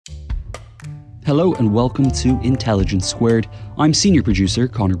Hello and welcome to Intelligence Squared. I'm senior producer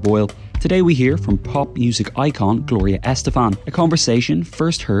Connor Boyle. Today we hear from pop music icon Gloria Estefan, a conversation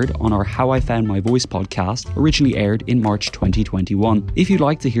first heard on our How I Found My Voice podcast, originally aired in March 2021. If you'd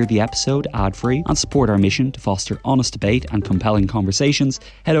like to hear the episode ad-free and support our mission to foster honest debate and compelling conversations,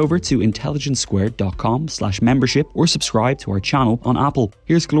 head over to intelligencesquared.com/membership or subscribe to our channel on Apple.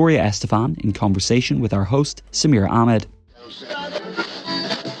 Here's Gloria Estefan in conversation with our host, Samira Ahmed.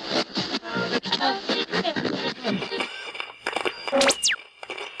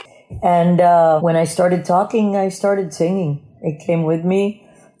 And when I started talking, I started singing. It came with me.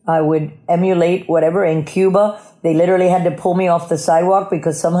 I would emulate whatever. In Cuba, they literally had to pull me off the sidewalk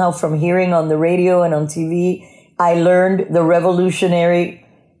because somehow from hearing on the radio and on TV, I learned the revolutionary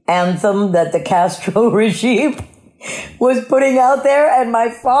anthem that the Castro regime was putting out there. And my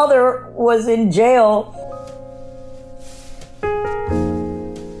father was in jail.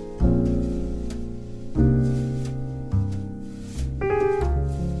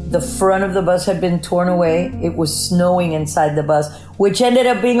 The front of the bus had been torn away. It was snowing inside the bus, which ended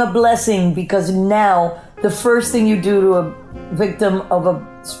up being a blessing because now the first thing you do to a victim of a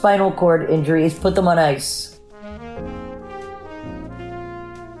spinal cord injury is put them on ice.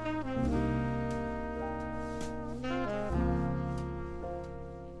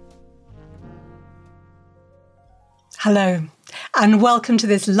 Hello, and welcome to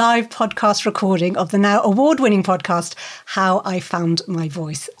this live podcast recording of the now award-winning podcast, How I Found My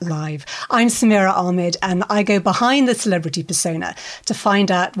Voice Live. I'm Samira Ahmed, and I go behind the celebrity persona to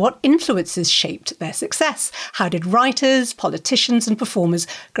find out what influences shaped their success. How did writers, politicians, and performers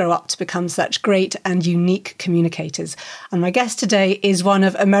grow up to become such great and unique communicators? And my guest today is one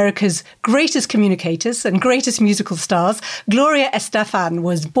of America's greatest communicators and greatest musical stars. Gloria Estefan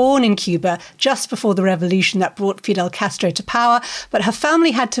was born in Cuba just before the revolution that brought Fidel Castro to power, but her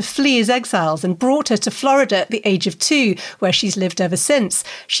family had to flee as exiles and brought her to Florida at the age of 2, where she's lived ever since.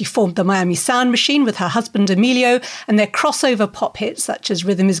 She formed the Miami Sound Machine with her husband Emilio, and their crossover pop hits such as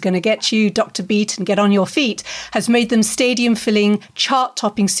Rhythm Is Gonna Get You, Dr. Beat, and Get On Your Feet has made them stadium-filling,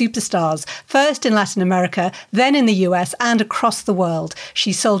 chart-topping superstars, first in Latin America, then in the US and across the world.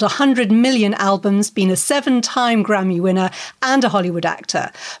 She sold 100 million albums, been a 7-time Grammy winner, and a Hollywood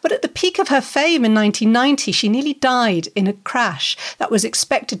actor. But at the peak of her fame in 1990, she nearly died in a crash that was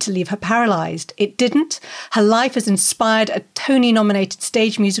expected to leave her paralysed. It didn't. Her life has inspired a Tony-nominated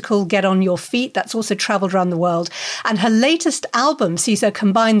stage musical, Get On Your Feet, that's also travelled around the world. And her latest album sees her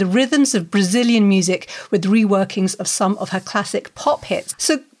combine the rhythms of Brazilian music with reworkings of some of her classic pop hits.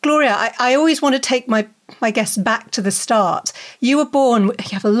 So, Gloria, I always want to take my guests back to the start. You were born,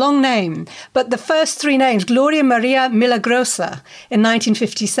 you have a long name, but the first 3 names, Gloria Maria Milagrosa in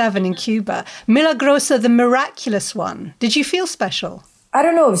 1957 in Cuba. Milagrosa, the miraculous one. Did you feel special? I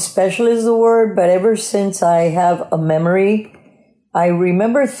don't know if special is the word, but ever since I have a memory, I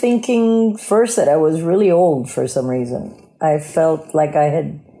remember thinking first that I was really old for some reason. I felt like I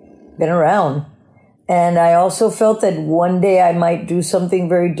had been around. And I also felt that one day I might do something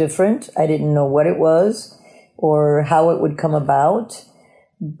very different. I didn't know what it was or how it would come about.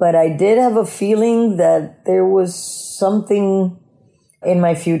 But I did have a feeling that there was something in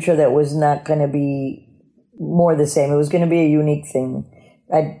my future that was not going to be more the same. It was going to be a unique thing.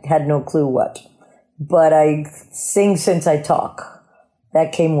 I had no clue what. But I sing since I talk.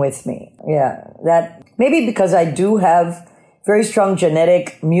 That came with me. Yeah, that maybe because I do have very strong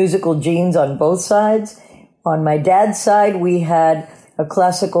genetic musical genes on both sides. On my dad's side, we had a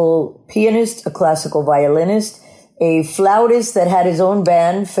classical pianist, a classical violinist, a flautist that had his own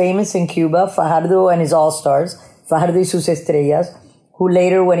band, famous in Cuba, Fajardo and his All-Stars, Fajardo y sus Estrellas, who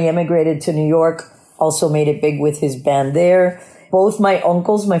later, when he emigrated to New York, also made it big with his band there. Both my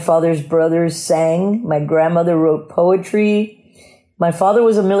uncles, my father's brothers, sang. My grandmother wrote poetry. My father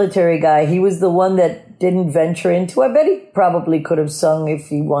was a military guy. He was the one that didn't venture into. I bet he probably could have sung if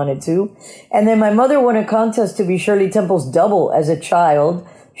he wanted to. And then my mother won a contest to be Shirley Temple's double as a child.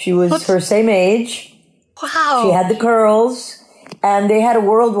 She was her same age. Wow. She had the curls. And they had a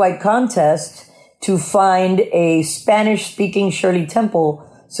worldwide contest to find a Spanish-speaking Shirley Temple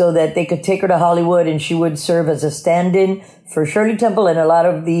so that they could take her to Hollywood and she would serve as a stand-in for Shirley Temple and a lot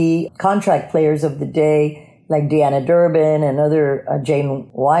of the contract players of the day, like Deanna Durbin and other Jane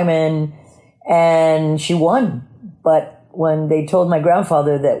Wyman. And she won. But when they told my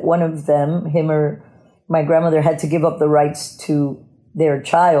grandfather that one of them, him or my grandmother, had to give up the rights to their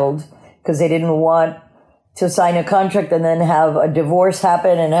child because they didn't want to sign a contract and then have a divorce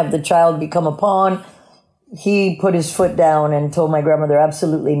happen and have the child become a pawn, he put his foot down and told my grandmother,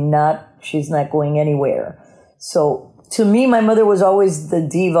 absolutely not. She's not going anywhere. So to me, my mother was always the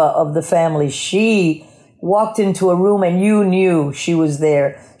diva of the family. She walked into a room and you knew she was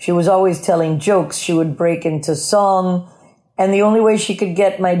there. She was always telling jokes. She would break into song. And the only way she could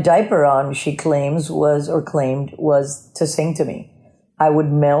get my diaper on, she claimed, was to sing to me. I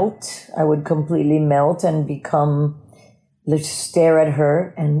would melt. I would completely melt and become, let's stare at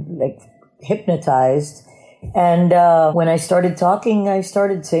her and like hypnotized. And when I started talking, I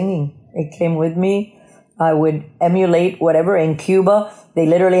started singing. It came with me. I would emulate whatever. In Cuba, they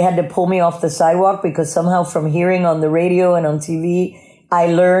literally had to pull me off the sidewalk because somehow from hearing on the radio and on TV, I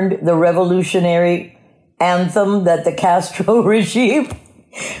learned the revolutionary anthem that the Castro regime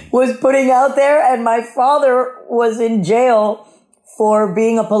was putting out there. And my father was in jail for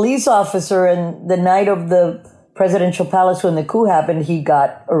being a police officer. And the night of the presidential palace when the coup happened, he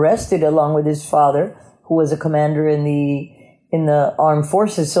got arrested along with his father, who was a commander in the armed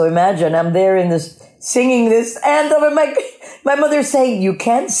forces. So imagine I'm there in this singing this anthem, and my mother's saying, "You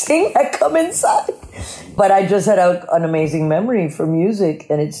can't sing, I come inside." But I just had an amazing memory for music,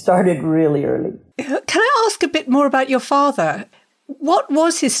 and it started really early. Can I ask a bit more about your father? What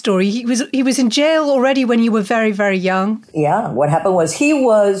was his story? He was in jail already when you were very, very young. Yeah, what happened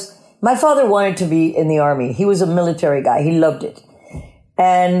was my father wanted to be in the army. He was a military guy. He loved it.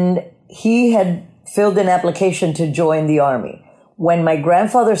 And he had filled an application to join the army. When my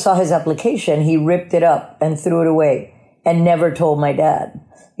grandfather saw his application, he ripped it up and threw it away and never told my dad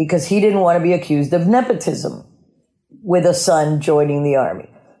because he didn't want to be accused of nepotism with a son joining the army.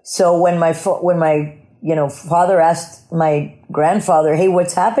 So when my father asked my grandfather, "Hey,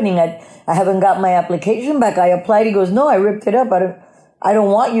 what's happening? I haven't got my application back. I applied." He goes, "No, I ripped it up. I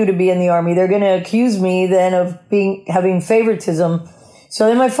don't want you to be in the army. They're going to accuse me then of having favoritism." So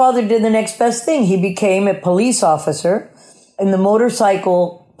then my father did the next best thing. He became a police officer in the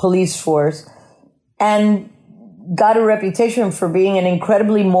motorcycle police force and got a reputation for being an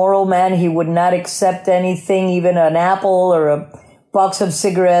incredibly moral man. He would not accept anything, even an apple or a box of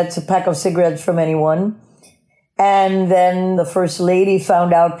cigarettes, a pack of cigarettes from anyone. And then the first lady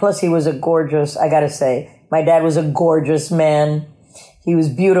found out, plus he was I gotta say, my dad was a gorgeous man. He was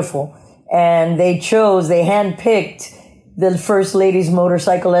beautiful. And they handpicked the first lady's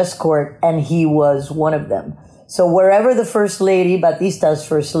motorcycle escort, and he was one of them. So wherever the first lady, Batista's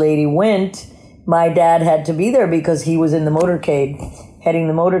first lady, went, my dad had to be there because he was in the motorcade, heading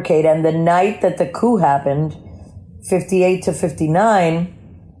the motorcade. And the night that the coup happened, 58 to 59,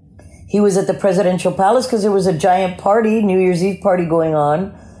 he was at the presidential palace because there was a giant party, New Year's Eve party going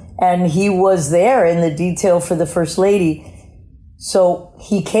on. And he was there in the detail for the first lady. So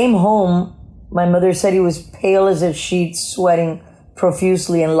he came home. My mother said he was pale as a sheet, sweating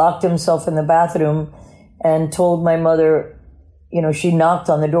profusely, and locked himself in the bathroom and told my mother, she knocked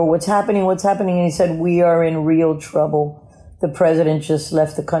on the door, what's happening? And he said, "We are in real trouble. The president just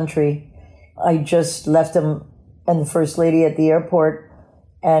left the country. I just left him and the first lady at the airport,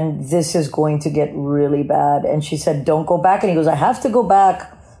 and this is going to get really bad." And she said, "Don't go back." And he goes, "I have to go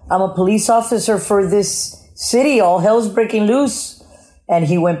back. I'm a police officer for this city. All hell's breaking loose." And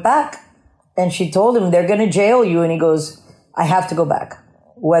he went back. And she told him, "They're going to jail you." And he goes, "I have to go back,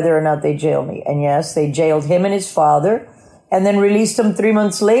 whether or not they jail me." And yes, they jailed him and his father and then released him 3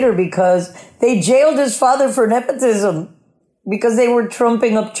 months later because they jailed his father for nepotism because they were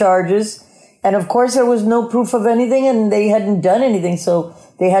trumping up charges. And of course, there was no proof of anything and they hadn't done anything. So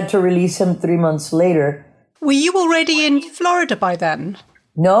they had to release him 3 months later. Were you already in Florida by then?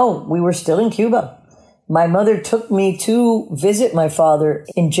 No, we were still in Cuba. My mother took me to visit my father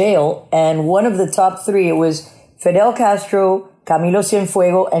in jail, and one of the top three, it was Fidel Castro, Camilo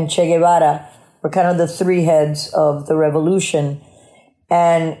Cienfuegos, and Che Guevara were kind of the three heads of the revolution.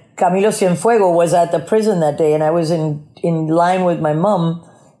 And Camilo Cienfuegos was at the prison that day, and I was in line with my mom.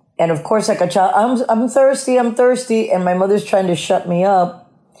 And of course, like a child, I'm thirsty. And my mother's trying to shut me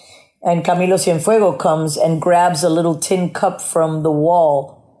up. And Camilo Cienfuegos comes and grabs a little tin cup from the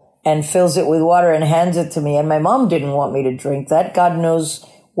wall and fills it with water and hands it to me. And my mom didn't want me to drink that. God knows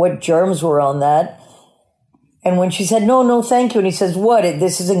what germs were on that. And when she said, no, thank you. And he says, "What?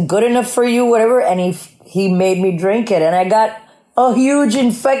 This isn't good enough for you, whatever." And he made me drink it. And I got a huge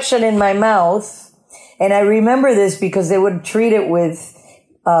infection in my mouth. And I remember this because they would treat it with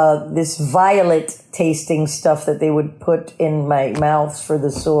this violet tasting stuff that they would put in my mouth for the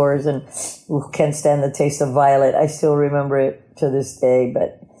sores. And can't stand the taste of violet. I still remember it to this day.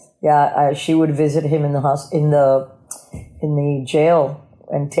 But yeah, she would visit him in the jail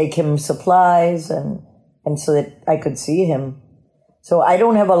and take him supplies and so that I could see him. So I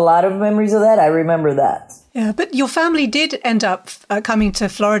don't have a lot of memories of that. I remember that. Yeah, but your family did end up coming to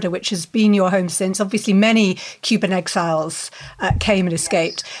Florida, which has been your home since. Obviously, many Cuban exiles came and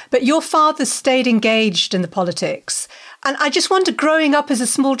escaped. But your father stayed engaged in the politics. And I just wonder, growing up as a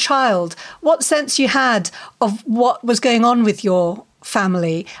small child, what sense you had of what was going on with your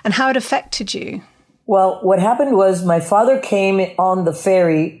family and how it affected you? Well, what happened was my father came on the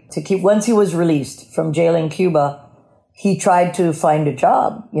ferry once he was released from jail in Cuba, he tried to find a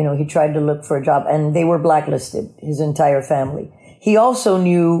job. He tried to look for a job, and they were blacklisted, his entire family. He also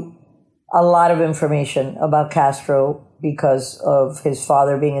knew a lot of information about Castro because of his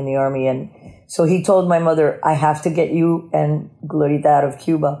father being in the army. And so he told my mother, I have to get you and Glorita out of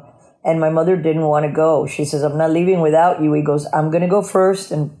Cuba. And my mother didn't want to go. She says, I'm not leaving without you. He goes, I'm going to go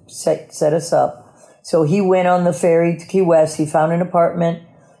first and set us up. So he went on the ferry to Key West. He found an apartment.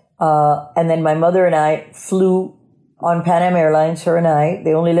 And then my mother and I flew on Pan Am Airlines, her and I.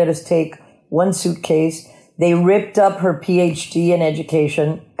 They only let us take one suitcase. They ripped up her PhD in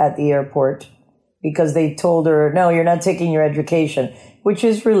education at the airport because they told her, no, you're not taking your education, which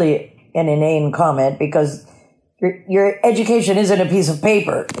is really an inane comment because your education isn't a piece of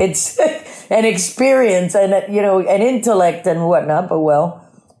paper. It's an experience and, an intellect and whatnot. But well,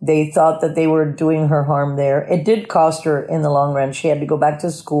 they thought that they were doing her harm there. It did cost her in the long run. She had to go back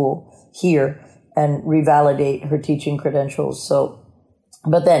to school here and revalidate her teaching credentials.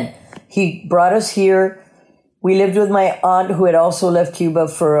 But then he brought us here. We lived with my aunt who had also left Cuba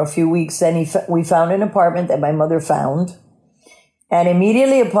for a few weeks. Then we found an apartment that my mother found. And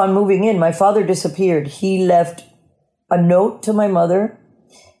immediately upon moving in, my father disappeared. He left a note to my mother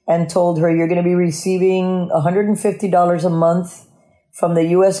and told her, you're going to be receiving $150 a month from the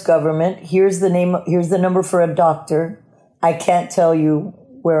U.S. government. Here's the number for a doctor. I can't tell you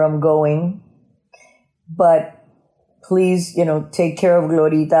where I'm going, but please, take care of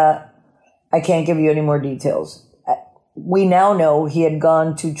Glorita. I can't give you any more details. We now know he had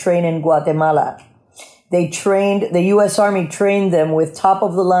gone to train in Guatemala. The U.S. Army trained them with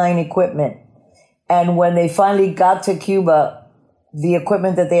top-of-the-line equipment. And when they finally got to Cuba, the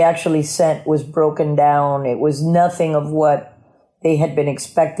equipment that they actually sent was broken down. It was nothing of what they had been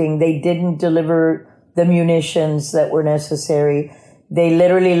expecting. They didn't deliver the munitions that were necessary. They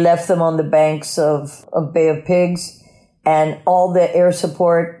literally left them on the banks of Bay of Pigs, and all the air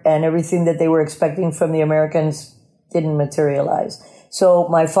support and everything that they were expecting from the Americans didn't materialize. So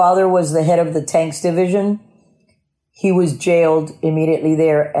my father was the head of the tanks division. He was jailed immediately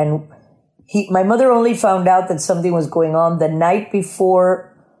there. And my mother only found out that something was going on the night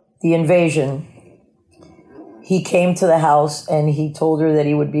before the invasion. He came to the house and he told her that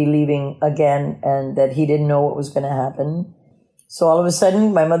he would be leaving again and that he didn't know what was going to happen. So all of a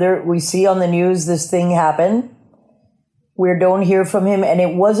sudden, my mother, we see on the news this thing happen. We don't hear from him. And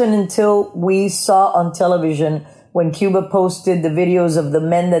it wasn't until we saw on television when Cuba posted the videos of the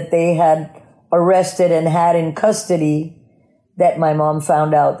men that they had arrested and had in custody that my mom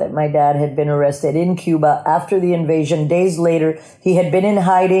found out that my dad had been arrested in Cuba after the invasion. Days later, he had been in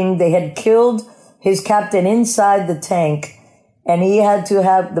hiding. They had killed his captain inside the tank, and he had to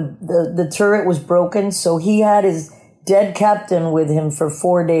have the turret was broken, so he had his dead captain with him for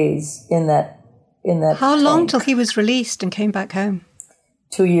 4 days in that How long tank. till he was released and came back home?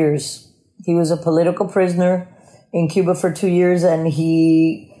 2 years. He was a political prisoner in Cuba for 2 years, and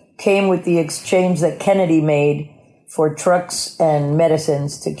he came with the exchange that Kennedy made for trucks and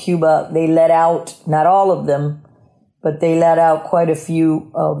medicines to Cuba. They let out, not all of them, but they let out quite a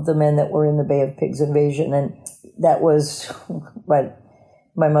few of the men that were in the Bay of Pigs invasion. And that was what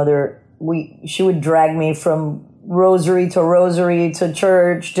my mother, she would drag me from rosary to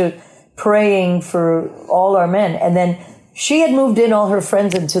church to praying for all our men. And then she had moved in all her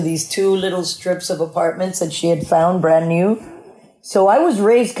friends into these 2 little strips of apartments that she had found brand new. So I was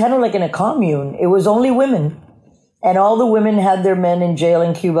raised kind of like in a commune. It was only women. And all the women had their men in jail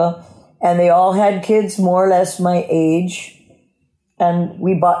in Cuba. And they all had kids more or less my age. And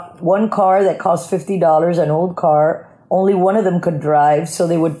we bought one car that cost $50, an old car. Only one of them could drive. So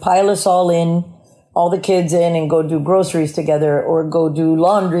they would pile us all the kids in, and go do groceries together or go do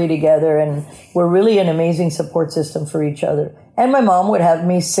laundry together. And we're really an amazing support system for each other. And my mom would have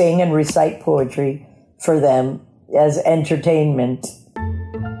me sing and recite poetry for them as entertainment.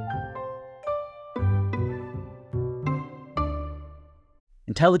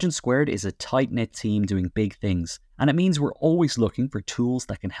 Intelligence Squared is a tight-knit team doing big things, and it means we're always looking for tools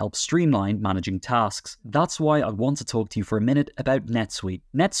that can help streamline managing tasks. That's why I want to talk to you for a minute about NetSuite.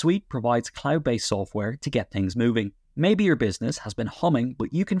 NetSuite provides cloud-based software to get things moving. Maybe your business has been humming,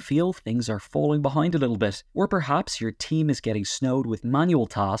 but you can feel things are falling behind a little bit. Or perhaps your team is getting snowed with manual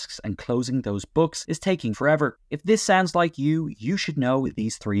tasks and closing those books is taking forever. If this sounds like you should know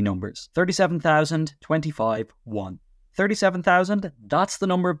these three numbers. 37,000, 25, 1. 37,000, that's the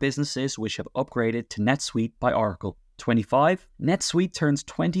number of businesses which have upgraded to NetSuite by Oracle. 25, NetSuite turns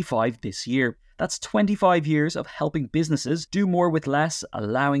 25 this year. That's 25 years of helping businesses do more with less,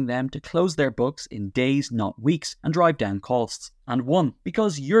 allowing them to close their books in days, not weeks, and drive down costs. And 1,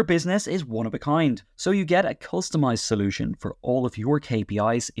 because your business is one of a kind. So you get a customized solution for all of your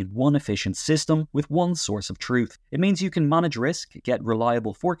KPIs in one efficient system with one source of truth. It means you can manage risk, get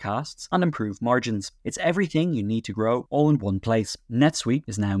reliable forecasts, and improve margins. It's everything you need to grow all in one place. NetSuite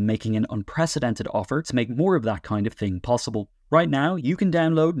is now making an unprecedented offer to make more of that kind of thing possible. Right now, you can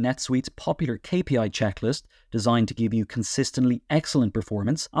download NetSuite's popular KPI checklist designed to give you consistently excellent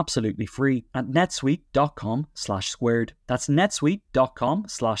performance absolutely free at netsuite.com/squared. That's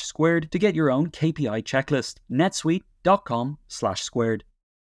netsuite.com/squared to get your own KPI checklist. netsuite.com/squared.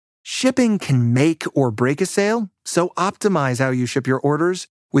 Shipping can make or break a sale, so optimize how you ship your orders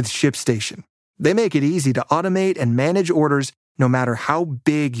with ShipStation. They make it easy to automate and manage orders no matter how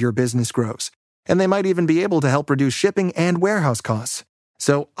big your business grows. And they might even be able to help reduce shipping and warehouse costs.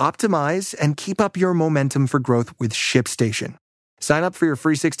 So optimize and keep up your momentum for growth with ShipStation. Sign up for your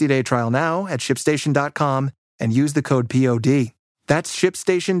free 60-day trial now at ShipStation.com and use the code POD. That's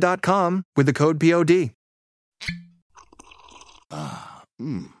ShipStation.com with the code POD.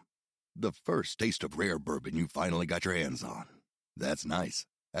 The first taste of rare bourbon you finally got your hands on. That's nice.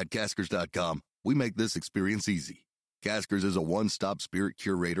 At Caskers.com, we make this experience easy. Caskers is a one-stop spirit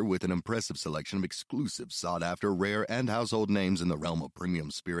curator with an impressive selection of exclusive, sought-after, rare, and household names in the realm of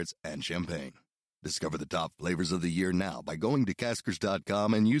premium spirits and champagne. Discover the top flavors of the year now by going to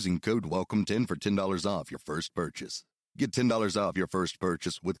Caskers.com and using code WELCOME10 for $10 off your first purchase. Get $10 off your first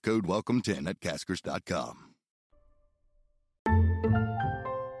purchase with code WELCOME10 at Caskers.com.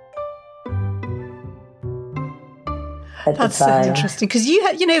 That's so interesting because you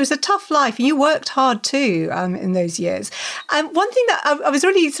had, it was a tough life and you worked hard too in those years. And one thing that I was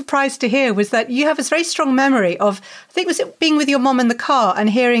really surprised to hear was that you have this very strong memory of, I think, was it being with your mom in the car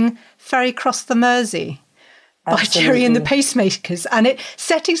and hearing Ferry Cross the Mersey by Jerry and the Pacemakers and it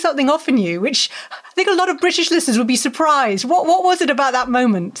setting something off in you, which I think a lot of British listeners would be surprised. What was it about that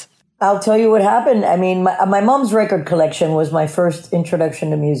moment? I'll tell you what happened. I mean, my mom's record collection was my first introduction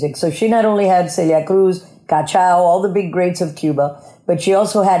to music. So she not only had Celia Cruz, Cachao, all the big greats of Cuba, but she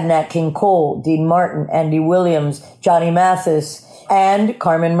also had Nat King Cole, Dean Martin, Andy Williams, Johnny Mathis, and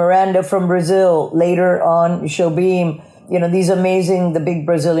Carmen Miranda from Brazil, later on Jobim, these amazing, the big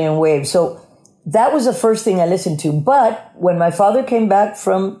Brazilian wave. So that was the first thing I listened to. But when my father came back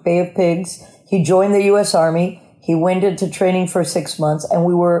from Bay of Pigs, he joined the U.S. Army. He went into training for 6 months, and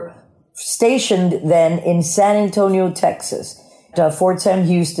we were stationed then in San Antonio, Texas. Fort Sam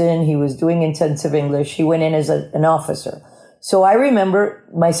Houston, he was doing intensive English. He went in as an officer. So I remember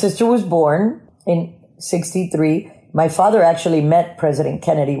my sister was born in 1963. My father actually met President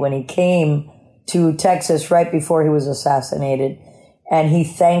Kennedy when he came to Texas right before he was assassinated. And he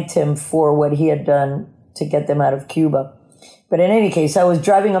thanked him for what he had done to get them out of Cuba. But in any case, I was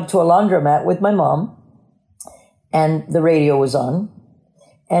driving up to a laundromat with my mom and the radio was on.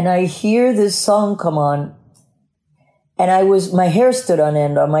 And I hear this song come on. And my hair stood on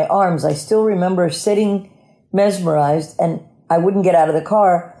end on my arms. I still remember sitting mesmerized and I wouldn't get out of the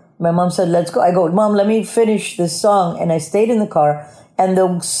car. My mom said, let's go. I go, Mom, let me finish this song. And I stayed in the car and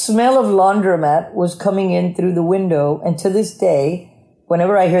the smell of laundromat was coming in through the window. And to this day,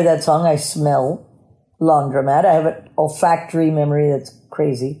 whenever I hear that song, I smell laundromat. I have an olfactory memory that's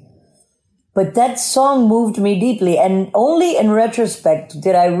crazy. But that song moved me deeply. And only in retrospect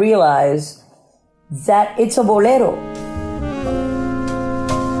did I realize that it's a bolero.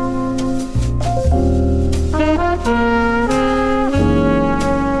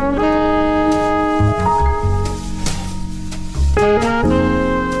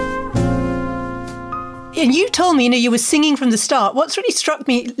 And you told me, you were singing from the start. What's really struck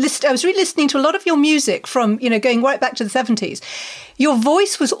me, I was really listening to a lot of your music from, going right back to the 70s. Your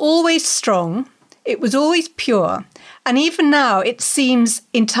voice was always strong. It was always pure. And even now, it seems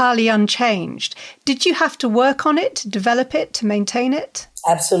entirely unchanged. Did you have to work on it, to develop it, to maintain it?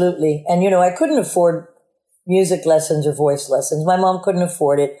 Absolutely. And, I couldn't afford music lessons or voice lessons. My mom couldn't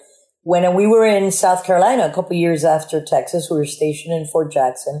afford it. When we were in South Carolina, a couple years after Texas, we were stationed in Fort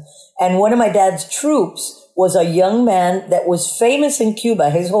Jackson. And one of my dad's troops was a young man that was famous in Cuba.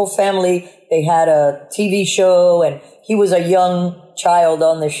 His whole family, they had a TV show and he was a young child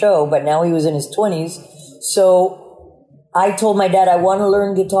on the show, but now he was in his 20s. So I told my dad, I want to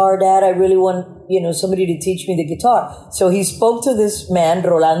learn guitar, Dad. I really want, somebody to teach me the guitar. So he spoke to this man,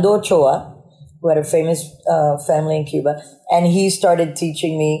 Rolando Ochoa, who had a famous family in Cuba, and he started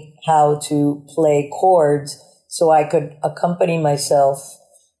teaching me how to play chords so I could accompany myself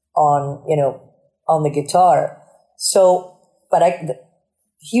on the guitar. So, but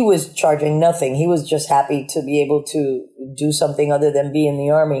he was charging nothing. He was just happy to be able to do something other than be in the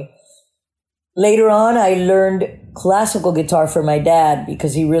army. Later on, I learned classical guitar for my dad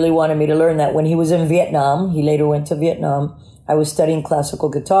because he really wanted me to learn that. When he was in Vietnam, he later went to Vietnam, I was studying classical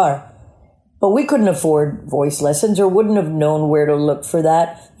guitar. But we couldn't afford voice lessons or wouldn't have known where to look for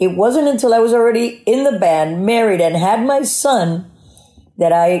that. It wasn't until I was already in the band, married, and had my son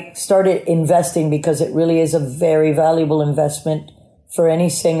that I started investing, because it really is a very valuable investment for any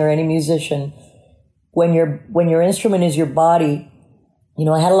singer, any musician. When your instrument is your body,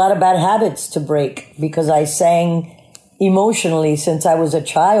 I had a lot of bad habits to break because I sang emotionally since I was a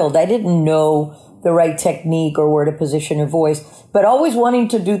child. I didn't know the right technique or where to position your voice, but always wanting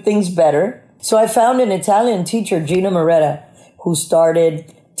to do things better. So I found an Italian teacher, Gina Moretta, who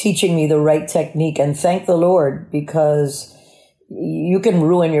started teaching me the right technique. And thank the Lord, because you can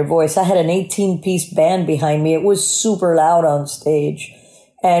ruin your voice. I had an 18-piece band behind me. It was super loud on stage.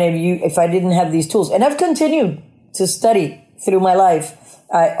 And if I didn't have these tools, and I've continued to study through my life,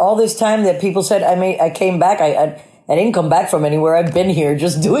 all this time that people said I came back, I didn't come back from anywhere. I've been here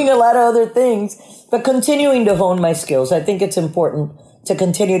just doing a lot of other things, but continuing to hone my skills. I think it's important to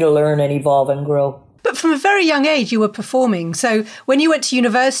continue to learn and evolve and grow. But from a very young age, you were performing. So when you went to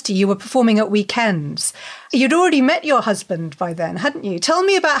university, you were performing at weekends. You'd already met your husband by then, hadn't you? Tell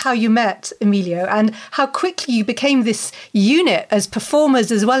me about how you met Emilio and how quickly you became this unit as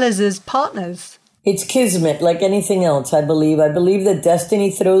performers as well as partners. It's kismet, like anything else, I believe. I believe that destiny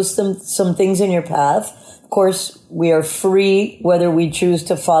throws some things in your path. Of course, we are free whether we choose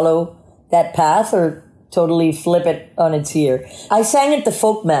to follow that path or totally flip it on its ear. I sang at the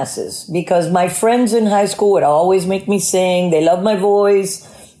folk masses because my friends in high school would always make me sing. They loved my voice.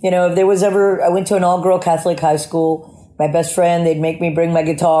 If there was ever, I went to an all-girl Catholic high school. My best friend, they'd make me bring my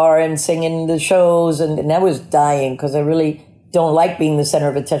guitar and sing in the shows. And I was dying because I really don't like being the center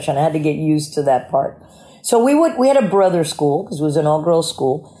of attention. I had to get used to that part. So we had a brother school because it was an all-girls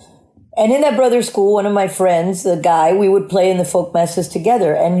school. And in that brother school, one of my friends, the guy, we would play in the folk masses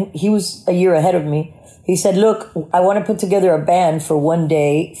together. And he was a year ahead of me. He said, look, I want to put together a band for one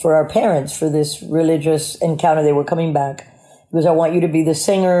day for our parents for this religious encounter. They were coming back. He goes, I want you to be the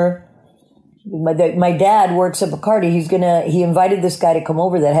singer. My dad works at Bacardi. He invited this guy to come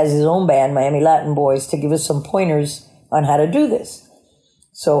over that has his own band, Miami Latin Boys, to give us some pointers on how to do this.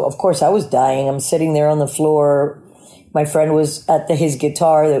 So, of course, I was dying. I'm sitting there on the floor. My friend was at his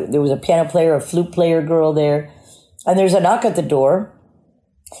guitar. There was a piano player, a flute player girl there. And there's a knock at the door.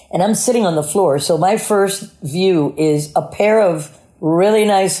 And I'm sitting on the floor. So my first view is a pair of really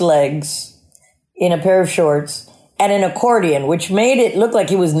nice legs in a pair of shorts and an accordion, which made it look like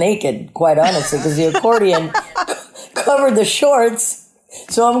he was naked, quite honestly, because the accordion covered the shorts.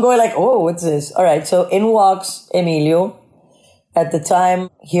 So I'm going like, oh, what's this? All right. So in walks Emilio. At the time,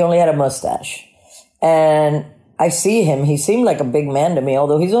 he only had a mustache. And I see him. He seemed like a big man to me,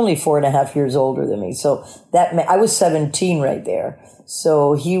 although he's only 4.5 years older than me. So I was 17 right there.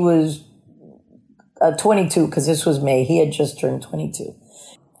 So he was 22, because this was May. He had just turned 22.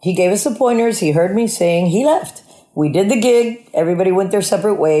 He gave us the pointers. He heard me sing. He left. We did the gig. Everybody went their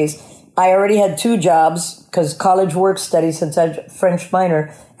separate ways. I already had 2 jobs because college work study, since I'm a French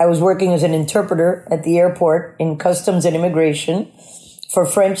minor, I was working as an interpreter at the airport in customs and immigration for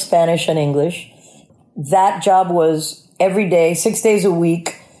French, Spanish, and English. That job was every day, 6 days a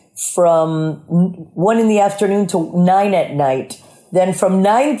week, from 1 in the afternoon to 9 at night. Then from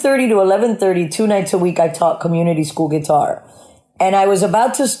 9:30 to 11:30, 2 nights a week, I taught community school guitar. And I was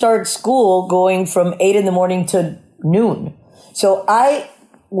about to start school going from 8 in the morning to noon. So I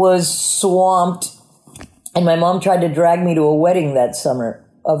was swamped, and my mom tried to drag me to a wedding that summer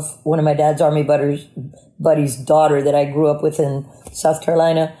of one of my dad's army buddy's daughter that I grew up with in South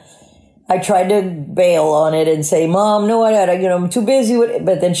Carolina. I tried to bail on it and say, Mom, no, I'm too busy with it.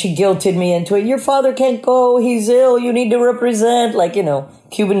 But then she guilted me into it. Your father can't go. He's ill. You need to represent,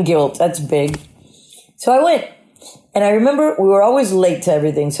 Cuban guilt. That's big. So I went. And I remember we were always late to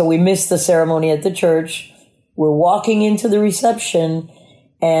everything. So we missed the ceremony at the church. We're walking into the reception,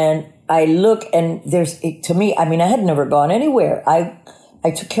 and I look, and to me, I had never gone anywhere.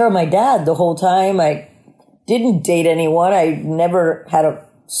 I took care of my dad the whole time. I didn't date anyone. I never had a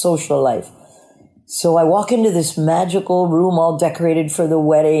social life. So I walk into this magical room all decorated for the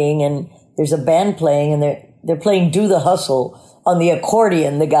wedding, and there's a band playing, and they're playing Do the Hustle on the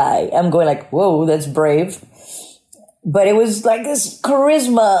accordion, the guy. I'm going like, whoa, that's brave. But it was like this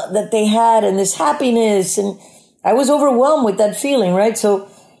charisma that they had and this happiness. And I was overwhelmed with that feeling, right? So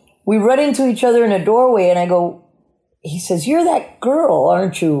we run into each other in a doorway and I go, he says, you're that girl,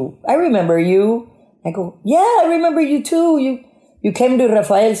 aren't you? I remember you. I go, yeah, I remember you too. You came to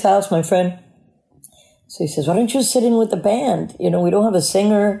Rafael's house, my friend. So he says, why don't you sit in with the band? You know, we don't have a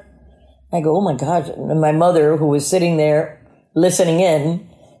singer. I go, oh my God. And my mother, who was sitting there listening in,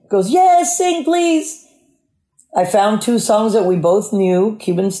 goes, yes, sing, please. I found 2 songs that we both knew,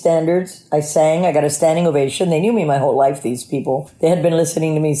 Cuban standards. I sang. I got a standing ovation. They knew me my whole life, these people. They had been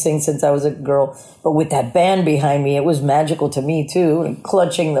listening to me sing since I was a girl. But with that band behind me, it was magical to me, too. And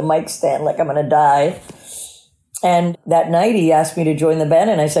clutching the mic stand like I'm going to die. And that night, he asked me to join the band.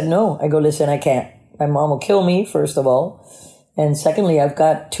 And I said, no. I go, listen, I can't. My mom will kill me, first of all. And secondly, I've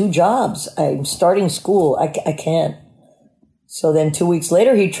got 2 jobs. I'm starting school. I can't. So then 2 weeks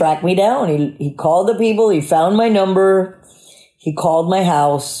later, he tracked me down. He called the people. He found my number. He called my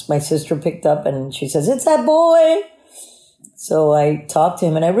house. My sister picked up and she says, it's that boy. So I talked to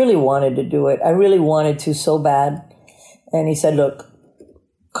him and I really wanted to do it. I really wanted to so bad. And he said, look,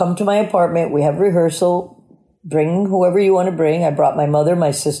 come to my apartment. We have rehearsal. Bring whoever you want to bring. I brought my mother,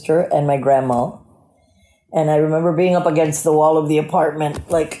 my sister, and my grandma. And I remember being up against the wall of the apartment,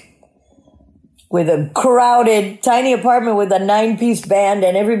 like, with a crowded, tiny apartment with a 9-piece band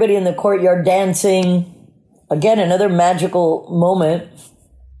and everybody in the courtyard dancing. Again, another magical moment.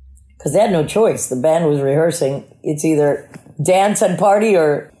 Because they had no choice. The band was rehearsing. It's either dance and party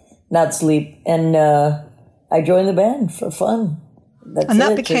or not sleep. And I joined the band for fun. And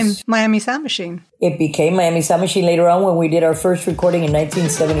that became Miami Sound Machine. It became Miami Sound Machine later on when we did our first recording in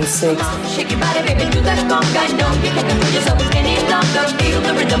 1976. Shake your body, baby, do that conga. No, you can't control yourself, it's getting longer. Feel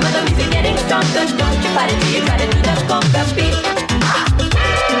the rhythm of the music getting stronger. Don't you fight it till you try to do that conga beat.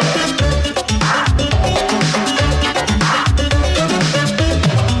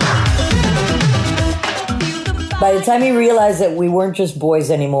 By the time he realized that we weren't just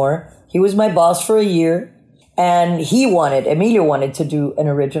boys anymore, he was my boss for a year. And Emilio wanted to do an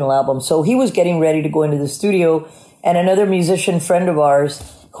original album. So he was getting ready to go into the studio. And another musician friend of ours,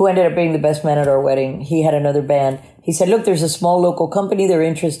 who ended up being the best man at our wedding, he had another band. He said, look, there's a small local company. They're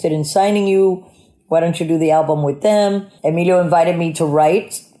interested in signing you. Why don't you do the album with them? Emilio invited me to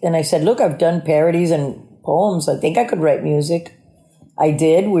write. And I said, look, I've done parodies and poems. I think I could write music. I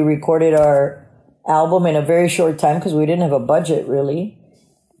did. We recorded our album in a very short time because we didn't have a budget, really.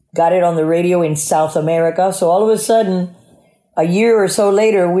 Got it on the radio in South America. So all of a sudden, a year or so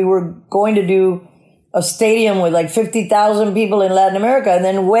later, we were going to do a stadium with like 50,000 people in Latin America and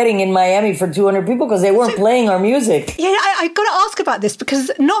then a wedding in Miami for 200 people because they weren't playing our music. Yeah, I got to ask about this because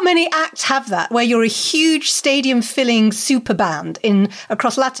not many acts have that, where you're a huge stadium-filling super band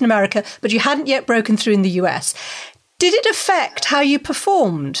across Latin America, but you hadn't yet broken through in the US. Did it affect how you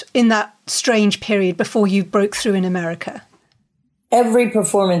performed in that strange period before you broke through in America? Every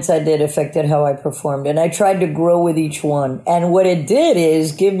performance I did affected how I performed, and I tried to grow with each one. And what it did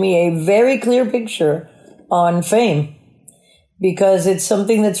is give me a very clear picture on fame, because it's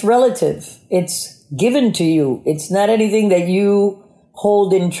something that's relative. It's given to you. It's not anything that you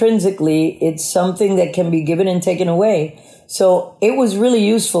hold intrinsically. It's something that can be given and taken away. So it was really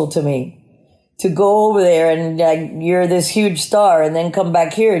useful to me to go over there and you're this huge star and then come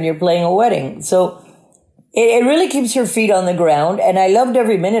back here and you're playing a wedding. So it really keeps your feet on the ground, and I loved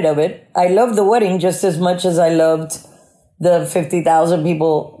every minute of it. I loved the wedding just as much as I loved the 50,000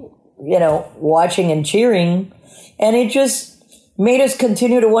 people, watching and cheering. And it just made us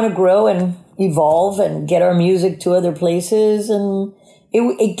continue to want to grow and evolve and get our music to other places. And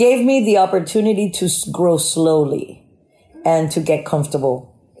it gave me the opportunity to grow slowly and to get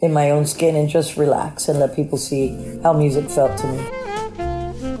comfortable in my own skin and just relax and let people see how music felt to me.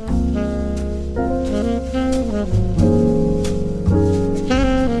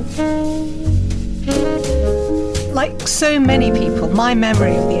 Like so many people, my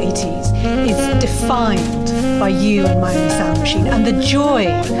memory of the 80s is defined by you and Miami Sound Machine, and the joy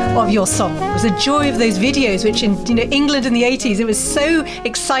of your song was the joy of those videos, which in England in the 80s, it was so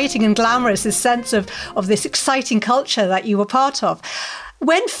exciting and glamorous, this sense of this exciting culture that you were part of.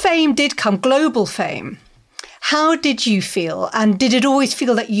 When fame did come, global fame, how did you feel? And did it always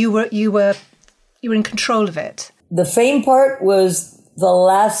feel that you were in control of it? The fame part was the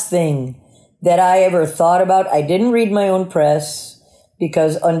last thing that I ever thought about. I didn't read my own press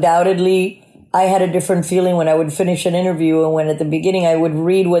because undoubtedly I had a different feeling when I would finish an interview, and when at the beginning I would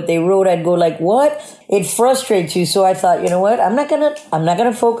read what they wrote, I'd go like, what? It frustrates you. So I thought, you know what? I'm not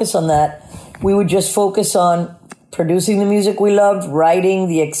gonna focus on that. we would just focus on producing the music we loved, writing,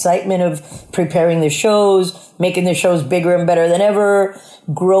 the excitement of preparing the shows, making the shows bigger and better than ever,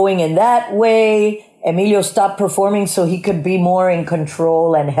 growing in that way. Emilio stopped performing so he could be more in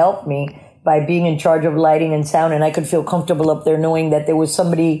control and help me by being in charge of lighting and sound. And I could feel comfortable up there knowing that there was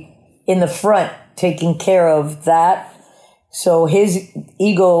somebody in the front taking care of that. So his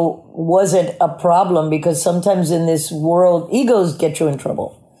ego wasn't a problem, because sometimes in this world, egos get you in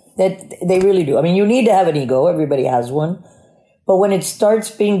trouble. That they really do. I mean, you need to have an ego. Everybody has one. But when it starts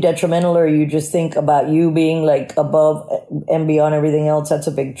being detrimental, or you just think about you being like above and beyond everything else, that's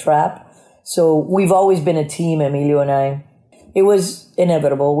a big trap. So we've always been a team, Emilio and I. It was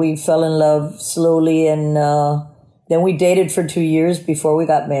inevitable. We fell in love slowly, and then we dated for 2 years before we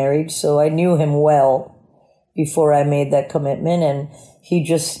got married. So I knew him well before I made that commitment. And he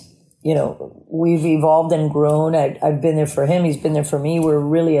just, we've evolved and grown. I've been there for him. He's been there for me. We're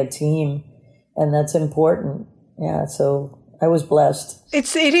really a team, and that's important. Yeah, so I was blessed.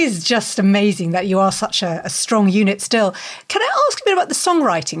 It is just amazing that you are such a strong unit still. Can I ask a bit about the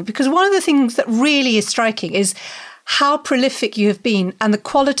songwriting? Because one of the things that really is striking is how prolific you have been and the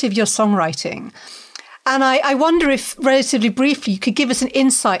quality of your songwriting. And I wonder if, relatively briefly, you could give us an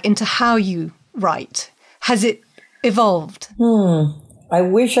insight into how you write. Has it evolved? I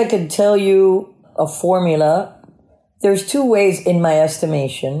wish I could tell you a formula. There's 2 ways, in my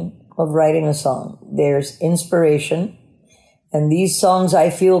estimation, of writing a song. There's inspiration, and these songs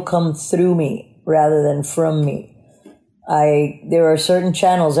I feel come through me rather than from me. There are certain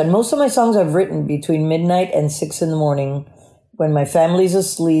channels, and most of my songs I've written between midnight and 6 a.m, when my family's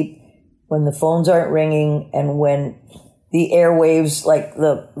asleep, when the phones aren't ringing, and when the airwaves, like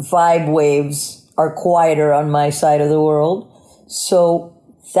the vibe waves, are quieter on my side of the world. So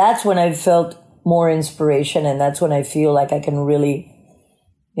that's when I've felt more inspiration, and that's when I feel like I can really,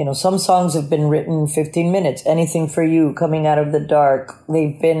 some songs have been written in 15 minutes. Anything for You, Coming Out of the Dark,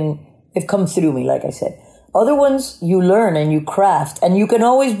 they've come through me, like I said. Other ones, you learn and you craft, and you can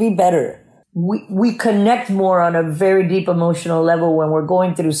always be better. We connect more on a very deep emotional level when we're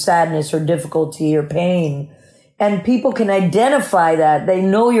going through sadness or difficulty or pain. And people can identify that. They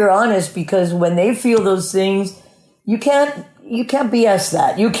know you're honest, because when they feel those things, you can't BS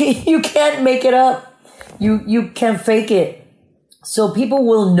that. You can't make it up. You can't fake it. So people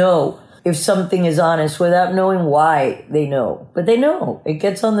will know if something is honest without knowing why they know. But they know. It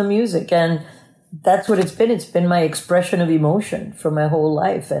gets on the music, and that's what it's been. It's been my expression of emotion for my whole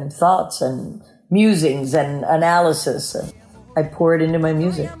life, and thoughts and musings and analysis. And I pour it into my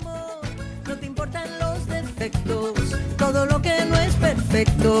music. Todo lo que no es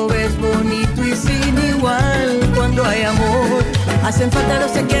perfecto es bonito y sin igual. Cuando hay amor, hacen falta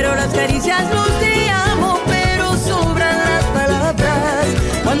los te quiero, las caricias, los te amo, pero sobran las palabras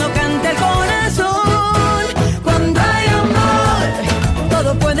cuando canta el corazón. Cuando hay amor,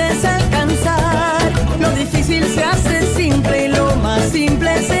 todo puedes alcanzar. Lo difícil se hace simple y lo más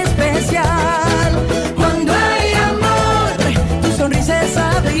simple es especial. Cuando hay amor, tu sonrisa es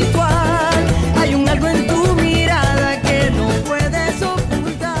habitual. Hay un algo en tu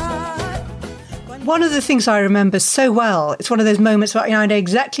One of the things I remember so well, it's one of those moments where I know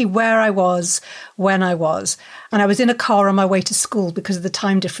exactly where I was, when I was. And I was in a car on my way to school because of the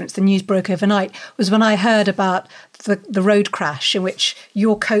time difference. The news broke overnight, was when I heard about the road crash in which you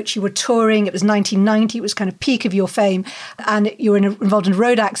were touring. It was 1990. It was kind of peak of your fame. And you were involved in a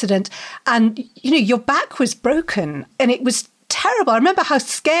road accident. And, your back was broken. And it was terrible. I remember how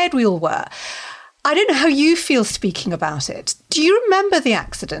scared we all were. I don't know how you feel speaking about it. Do you remember the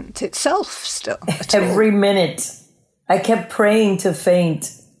accident itself still? Every minute. I kept praying to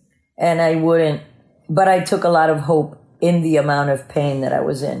faint, and I wouldn't. But I took a lot of hope in the amount of pain that I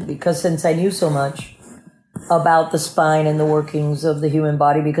was in, because since I knew so much about the spine and the workings of the human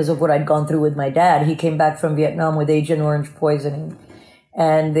body because of what I'd gone through with my dad, he came back from Vietnam with Agent Orange poisoning.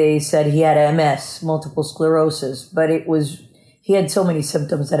 And they said he had MS, multiple sclerosis, but he had so many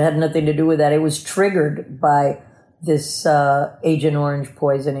symptoms that had nothing to do with that. It was triggered by this Agent Orange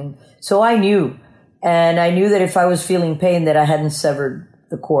poisoning. So I knew. And I knew that if I was feeling pain that I hadn't severed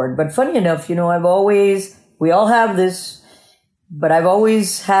the cord. But funny enough, we all have this, but I've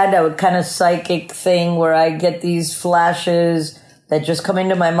always had a kind of psychic thing where I get these flashes that just come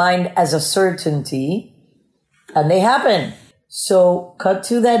into my mind as a certainty. And they happen. So cut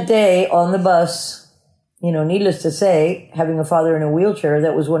to that day on the bus. Needless to say, having a father in a wheelchair,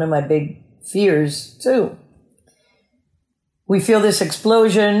 that was one of my big fears too. We feel this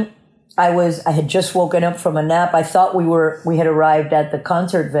explosion. I had just woken up from a nap. I thought we had arrived at the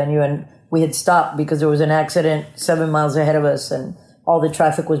concert venue, and we had stopped because there was an accident 7 miles ahead of us and all the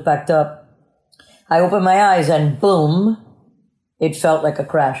traffic was backed up. I opened my eyes and boom, it felt like a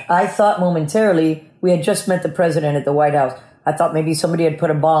crash. I thought momentarily we had just met the president at the White House. I thought maybe somebody had put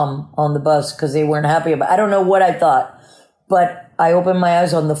a bomb on the bus because they weren't happy about it. I don't know what I thought. But I opened my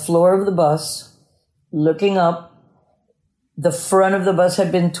eyes on the floor of the bus, looking up. The front of the bus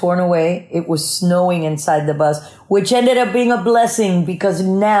had been torn away. It was snowing inside the bus, which ended up being a blessing because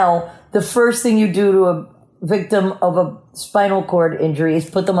now the first thing you do to a victim of a spinal cord injury is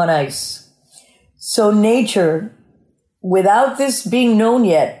put them on ice. So nature, without this being known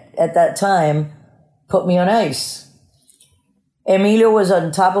yet at that time, put me on ice. Emilio was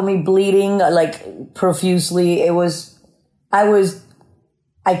on top of me bleeding like profusely.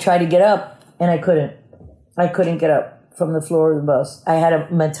 I tried to get up and I couldn't. I couldn't get up from the floor of the bus. I had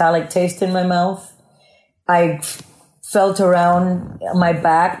a metallic taste in my mouth. I felt around my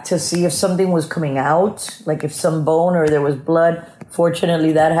back to see if something was coming out, like if some bone or there was blood.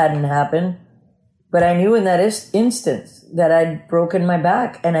 Fortunately, that hadn't happened. But I knew in that instant that I'd broken my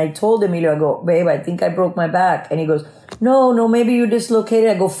back. And I told Emilio, I go, babe, I think I broke my back. And he goes, no, maybe you dislocated.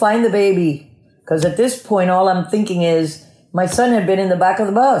 I go, find the baby. Because at this point, all I'm thinking is my son had been in the back of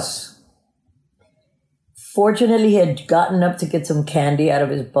the bus. Fortunately, he had gotten up to get some candy out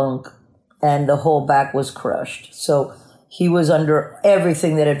of his bunk and the whole back was crushed. So he was under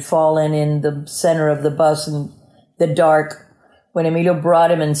everything that had fallen in the center of the bus in the dark. When Emilio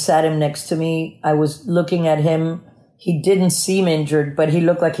brought him and sat him next to me, I was looking at him. He didn't seem injured, but he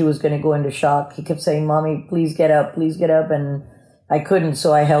looked like he was going to go into shock. He kept saying, Mommy, please get up, please get up. And I couldn't.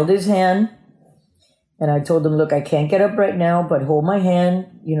 So I held his hand and I told him, look, I can't get up right now, but hold my hand.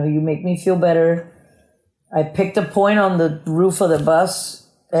 You know, you make me feel better. I picked a point on the roof of the bus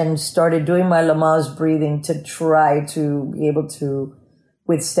and started doing my Lamaze breathing to try to be able to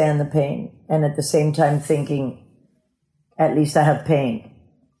withstand the pain. And at the same time thinking, at least I have pain.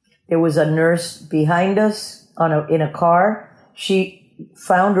 There was a nurse behind us in a car. She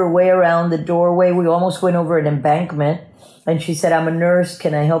found her way around the doorway. We almost went over an embankment. And she said, I'm a nurse.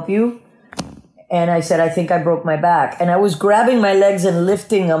 Can I help you? And I said, I think I broke my back. And I was grabbing my legs and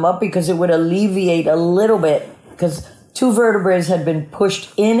lifting them up because it would alleviate a little bit. Because 2 vertebrae had been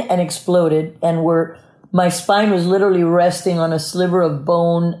pushed in and exploded. And my spine was literally resting on a sliver of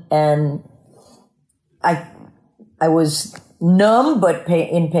bone. And I was numb, but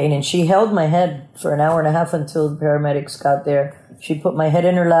in pain. And she held my head for an hour and a half until the paramedics got there. She put my head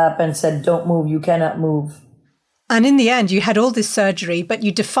in her lap and said, don't move. You cannot move. And in the end, you had all this surgery, but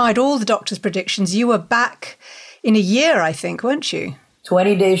you defied all the doctor's predictions. You were back in a year, I think, weren't you?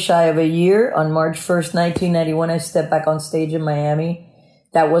 20 days shy of a year. On March 1st, 1991, I stepped back on stage in Miami.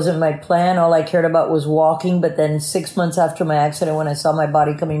 That wasn't my plan. All I cared about was walking. But then 6 months after my accident, when I saw my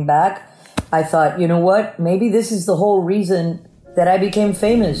body coming back, I thought, you know what? Maybe this is the whole reason that I became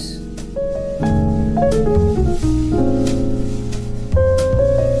famous.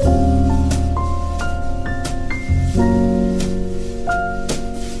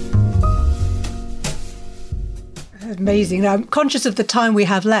 Amazing. Now, I'm conscious of the time we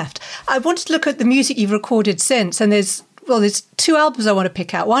have left. I wanted to look at the music you've recorded since, and there's 2 albums I want to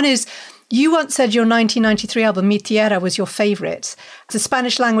pick out. One is, you once said your 1993 album, Mi Tierra, was your favorite. It's a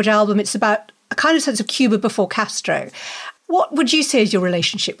Spanish language album. It's about a kind of sense of Cuba before Castro. What would you say is your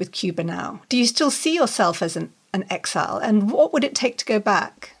relationship with Cuba now? Do you still see yourself as an exile? And what would it take to go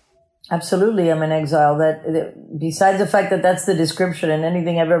back? Absolutely, I'm an exile. That besides the fact that that's the description in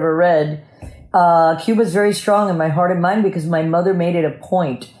anything I've ever read, Cuba's very strong in my heart and mind because my mother made it a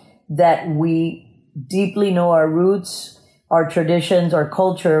point that we deeply know our roots, our traditions, our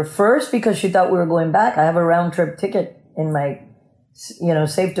culture. First, because she thought we were going back. I have a round trip ticket in my,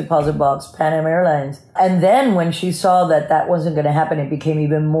 safe deposit box, Pan Am Airlines. And then when she saw that that wasn't going to happen, it became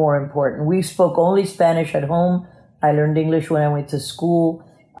even more important. We spoke only Spanish at home. I learned English when I went to school.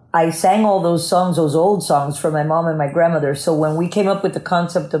 I sang all those songs, those old songs for my mom and my grandmother. So when we came up with the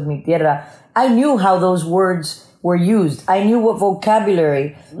concept of Mi Tierra, I knew how those words were used. I knew what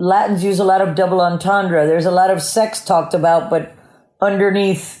vocabulary. Latins use a lot of double entendre. There's a lot of sex talked about, but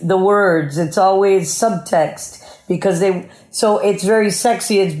underneath the words, it's always subtext because so it's very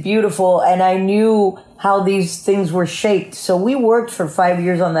sexy, it's beautiful, and I knew how these things were shaped. So we worked for 5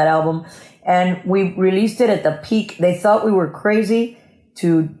 years on that album, and we released it at the peak. They thought we were crazy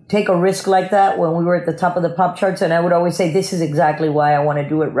to take a risk like that when we were at the top of the pop charts. And I would always say, this is exactly why I want to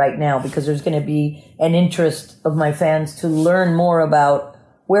do it right now, because there's going to be an interest of my fans to learn more about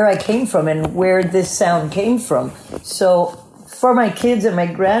where I came from and where this sound came from. So for my kids and my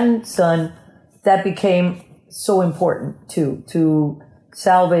grandson, that became so important too, to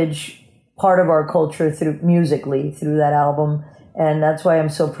salvage part of our culture musically through that album. And that's why I'm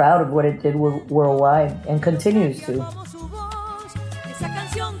so proud of what it did worldwide and continues to. Esa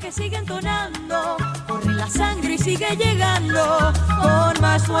canción que sigue entonando, corre la sangre y sigue llegando con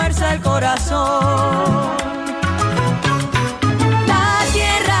más fuerza el corazón. La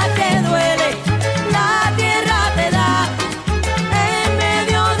tierra te duele, la tierra te da en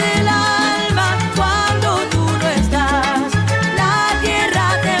medio del alma cuando tú no estás. La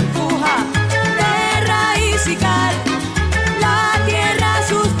tierra te empuja de raíz y cal. La tierra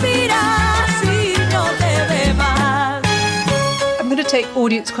suspira si no te ve más. I'm going to take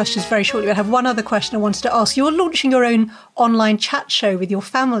audience questions very shortly. I have one other question I wanted to ask. You're launching your own online chat show with your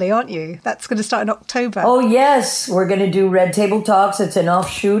family, aren't you? That's going to start in October. Oh, yes. We're going to do Red Table Talks. It's an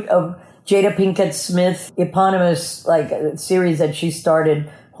offshoot of Jada Pinkett Smith eponymous series that she started,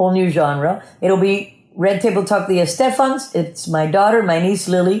 whole new genre. It'll be Red Table Talk, the Estefans. It's my daughter, my niece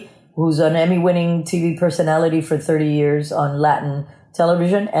Lily, who's an Emmy-winning TV personality for 30 years on Latin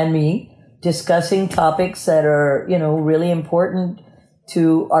television, and me, discussing topics that are, really important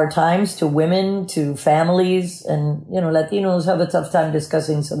to our times, to women, to families, and, Latinos have a tough time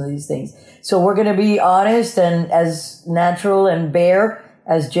discussing some of these things. So we're going to be honest and as natural and bare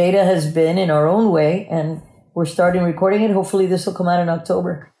as Jada has been in our own way, and we're starting recording it. Hopefully this will come out in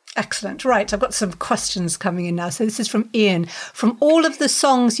October. Excellent. Right. I've got some questions coming in now. So this is from Ian. From all of the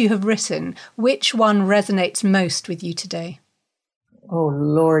songs you have written, which one resonates most with you today? Oh,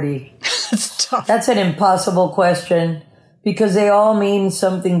 Lordy. That's tough. That's an impossible question because they all mean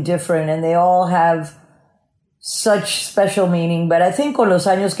something different and they all have such special meaning. But I think Con los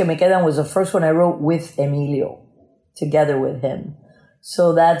años que me quedan was the first one I wrote with Emilio, together with him.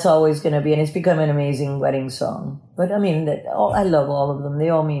 So that's always going to be, and it's become an amazing wedding song. But I mean, I love all of them. They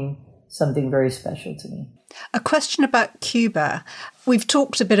all mean something very special to me. A question about Cuba. We've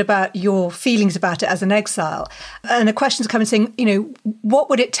talked a bit about your feelings about it as an exile. And a question's coming saying, what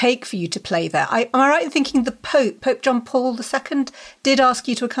would it take for you to play there? Am I right in thinking the Pope John Paul II, did ask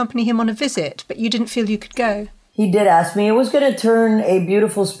you to accompany him on a visit, but you didn't feel you could go? He did ask me. It was going to turn a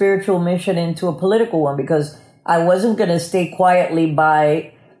beautiful spiritual mission into a political one because I wasn't going to stay quietly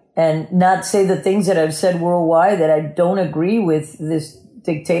by and not say the things that I've said worldwide that I don't agree with this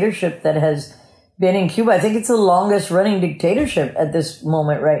dictatorship that has been in Cuba. I think it's the longest running dictatorship at this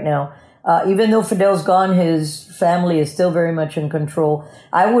moment right now. Even though Fidel's gone, his family is still very much in control.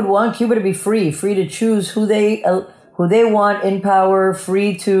 I would want Cuba to be free to choose who they want in power,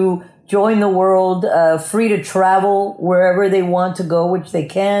 free to join the world, free to travel wherever they want to go, which they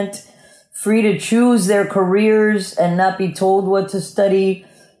can't, free to choose their careers and not be told what to study,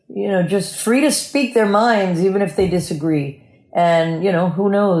 just free to speak their minds, even if they disagree. And, who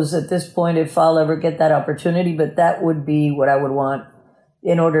knows at this point if I'll ever get that opportunity, but that would be what I would want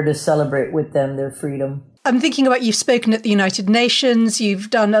in order to celebrate with them their freedom. I'm thinking about you've spoken at the United Nations. You've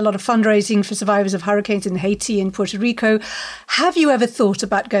done a lot of fundraising for survivors of hurricanes in Haiti and Puerto Rico. Have you ever thought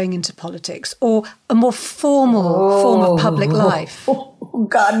about going into politics or a more formal form of public life? Oh,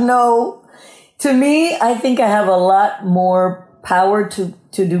 God, no. To me, I think I have a lot more power to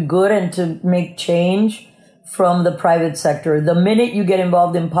do good and to make change from the private sector. The minute you get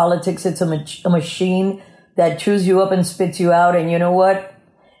involved in politics, it's a machine that chews you up and spits you out. And you know what?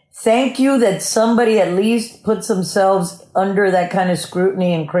 Thank you that somebody at least puts themselves under that kind of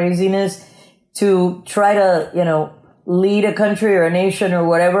scrutiny and craziness to try to, lead a country or a nation or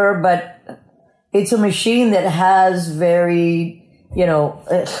whatever. But it's a machine that has very,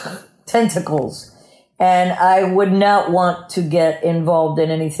 tentacles. And I would not want to get involved in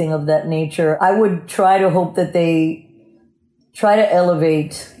anything of that nature. I would try to hope that they try to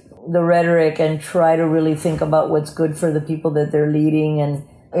elevate the rhetoric and try to really think about what's good for the people that they're leading. And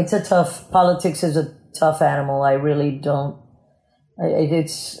politics is a tough animal. I really don't.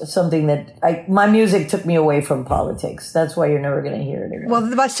 It's something that my music took me away from politics. That's why you're never going to hear it again. Well,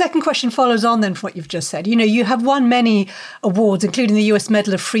 my second question follows on then from what you've just said. You have won many awards, including the US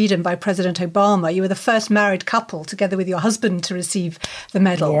Medal of Freedom by President Obama. You were the first married couple, together with your husband, to receive the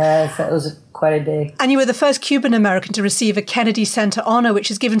medal. Yes, that was quite a day. And you were the first Cuban American to receive a Kennedy Center honor, which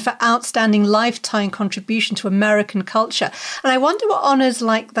is given for outstanding lifetime contribution to American culture. And I wonder what honors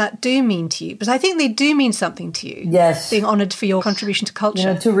like that do mean to you, because I think they do mean something to you. Yes. Being honored for your contribution to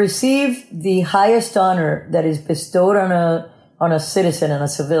culture. To receive the highest honor that is bestowed on a citizen and a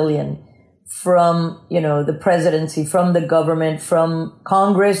civilian from, the presidency, from the government, from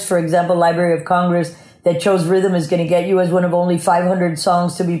Congress, for example, Library of Congress, that chose rhythm is going to get you as one of only 500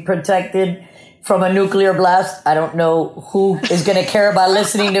 songs to be protected from a nuclear blast. I don't know who is going to care about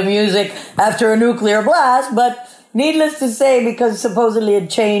listening to music after a nuclear blast, but needless to say, because supposedly it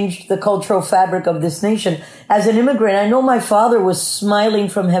changed the cultural fabric of this nation. As an immigrant, I know my father was smiling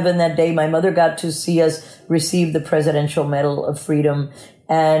from heaven that day. My mother got to see us receive the Presidential Medal of Freedom.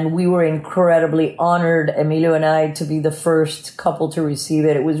 And we were incredibly honored, Emilio and I, to be the first couple to receive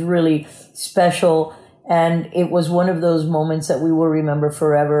it. It was really special. And it was one of those moments that we will remember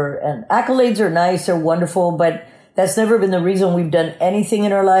forever. And accolades are nice, they're wonderful, but that's never been the reason we've done anything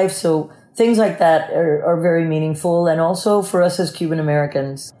in our life. So things like that are very meaningful. And also for us as Cuban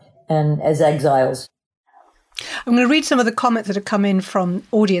Americans and as exiles. I'm going to read some of the comments that have come in from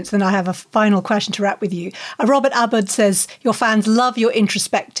audience, then I have a final question to wrap with you. Robert Abbott says, your fans love your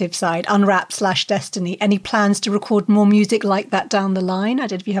introspective side, Unwrap/Destiny. Any plans to record more music like that down the line? I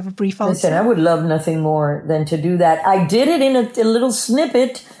don't know if you have a brief answer. Listen, I would love nothing more than to do that. I did it in a little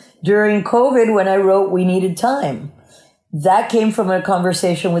snippet during COVID when I wrote We Needed Time. That came from a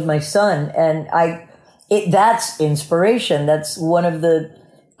conversation with my son, and that's inspiration. That's one of the...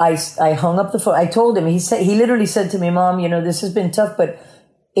 I hung up the phone. I told him, he literally said to me, Mom, this has been tough, but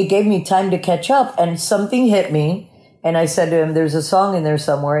it gave me time to catch up. And something hit me. And I said to him, there's a song in there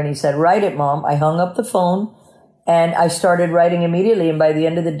somewhere. And he said, write it, Mom. I hung up the phone and I started writing immediately. And by the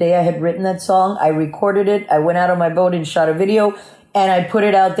end of the day, I had written that song. I recorded it. I went out on my boat and shot a video and I put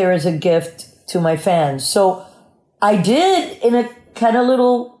it out there as a gift to my fans. So I did in a kind of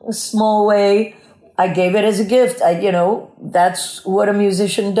little small way. I gave it as a gift. That's what a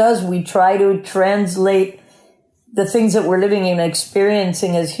musician does. We try to translate the things that we're living and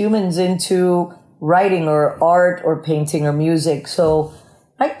experiencing as humans into writing or art or painting or music. So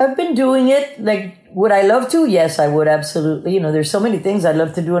I've been doing it. Like, would I love to? Yes, I would. Absolutely. There's so many things. I'd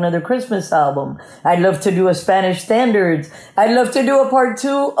love to do another Christmas album. I'd love to do a Spanish standards. I'd love to do a part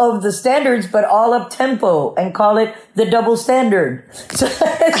 2 of the standards, but all up tempo and call it the double standard. So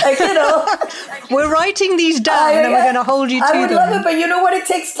it's like, we're writing these down and we're going to hold you to them. I would love it, but you know what? It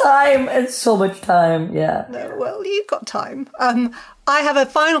takes time. It's so much time. Yeah. No, well, you've got time. I have a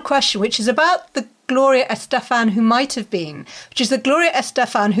final question, which is about the Gloria Estefan who might have been, which is the Gloria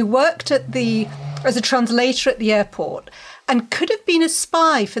Estefan who worked as a translator at the airport and could have been a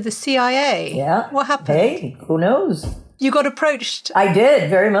spy for the CIA. Yeah. What happened? Hey, who knows? You got approached. I did,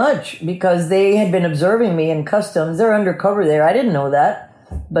 very much, because they had been observing me in customs. They're undercover there. I didn't know that,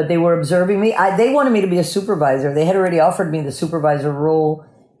 but they were observing me. They wanted me to be a supervisor. They had already offered me the supervisor role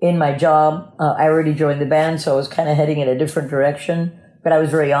in my job. I already joined the band, so I was kind of heading in a different direction. But I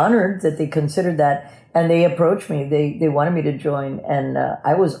was very honored that they considered that. And they approached me. They wanted me to join. And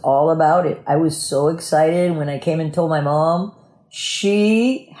I was all about it. I was so excited when I came and told my mom.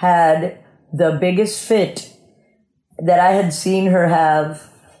 She had the biggest fit that I had seen her have.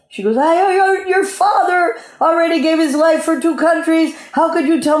 She goes, your father already gave his life for 2 countries. How could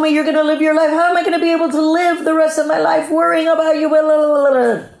you tell me you're going to live your life? How am I going to be able to live the rest of my life worrying about you?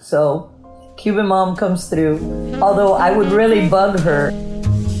 So Cuban mom comes through, although I would really bug her.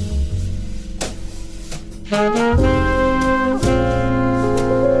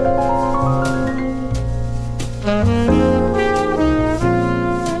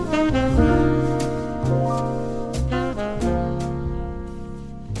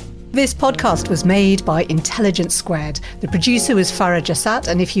 This podcast was made by Intelligence Squared. The producer was Farah Jassat,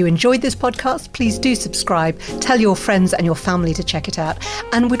 and if you enjoyed this podcast, please do subscribe, tell your friends and your family to check it out,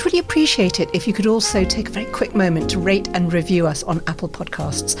 and we'd really appreciate it if you could also take a very quick moment to rate and review us on Apple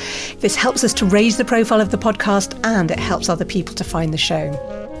Podcasts. This helps us to raise the profile of the podcast and it helps other people to find the show.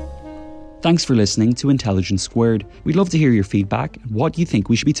 Thanks for listening to Intelligence Squared. We'd love to hear your feedback and what you think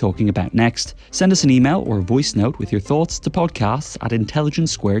we should be talking about next. Send us an email or a voice note with your thoughts to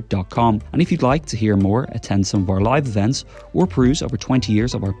podcasts@intelligencesquared.com. And if you'd like to hear more, attend some of our live events, or peruse over 20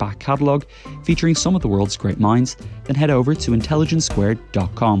 years of our back catalogue featuring some of the world's great minds, then head over to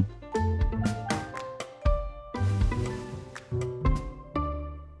intelligencesquared.com.